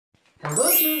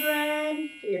Hello children,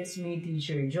 it's me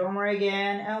teacher Jomar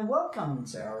again and welcome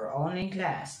to our online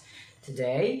class.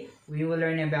 Today we will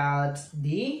learn about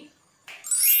the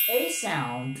A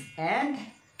sound and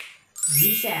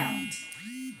B sound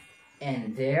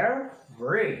and their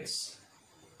words.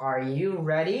 Are you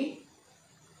ready?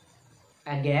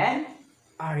 Again,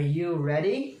 are you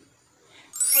ready?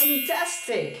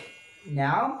 Fantastic!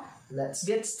 Now let's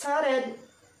get started.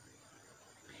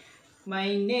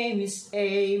 My name is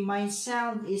A, my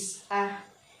sound is A.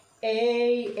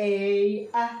 A.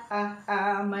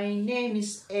 My name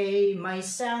is A, my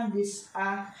sound is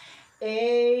A.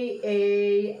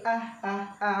 A.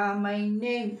 My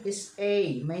name is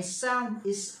A, my sound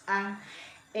is A.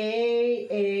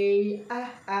 A.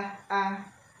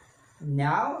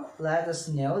 Now let us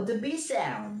know the B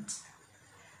sound.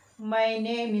 My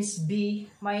name is B,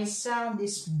 my sound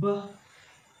is B.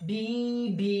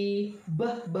 B.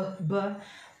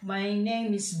 My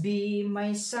name is B,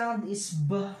 my sound is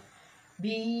B.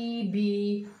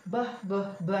 B.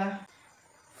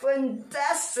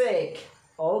 Fantastic!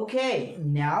 Okay,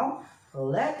 now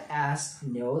let us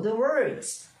know the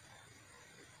words.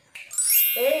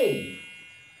 A.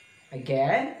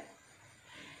 Again.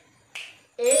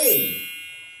 A.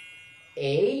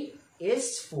 A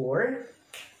is for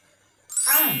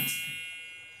ant.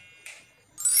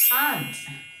 Ant.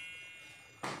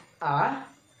 Ant.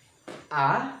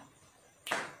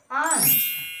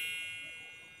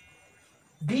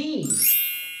 B.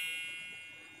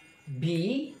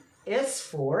 B is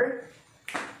for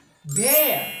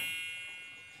bear.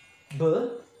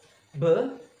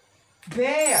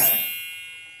 Bear.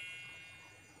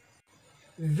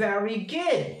 Very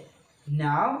good.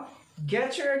 Now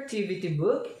get your activity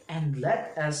book and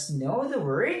let us know the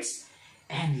words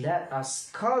and let us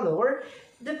color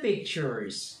the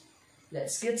pictures.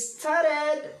 Let's get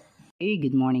started! Hey,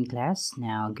 good morning class.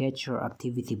 Now get your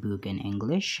activity book in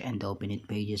English and open it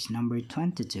pages number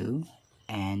 22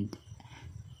 and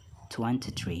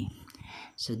 23.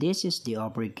 So this is the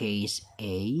uppercase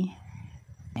A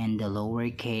and the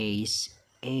lowercase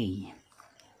a.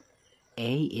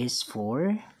 A is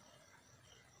for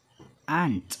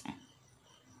ant.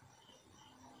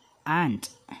 Ant.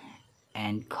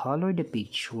 And color the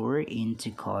picture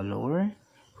into color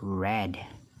red.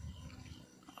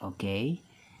 Okay,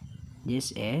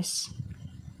 this is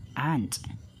ant.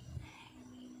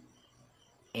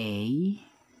 A-N-T.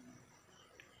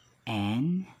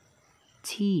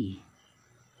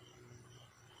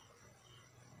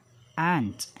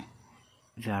 Ant.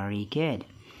 Very good.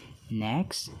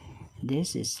 Next,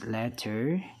 this is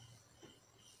letter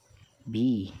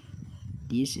B.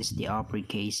 This is the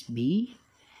uppercase B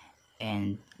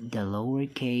and the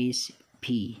lowercase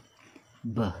p.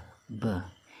 B.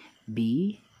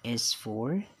 B is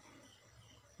for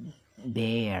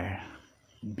bear.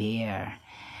 Bear.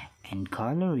 And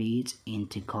color it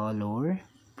into color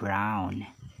brown.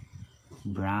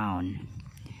 Brown.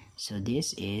 So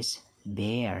this is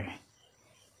bear.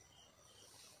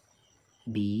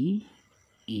 B-E-A-R.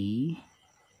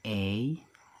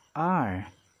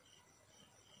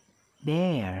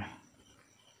 Bear.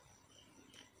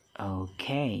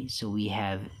 Okay, so we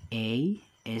have A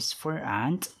is for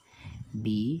ant,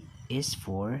 B is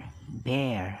for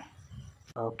bear.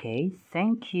 Okay,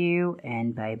 thank you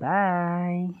and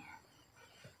bye-bye.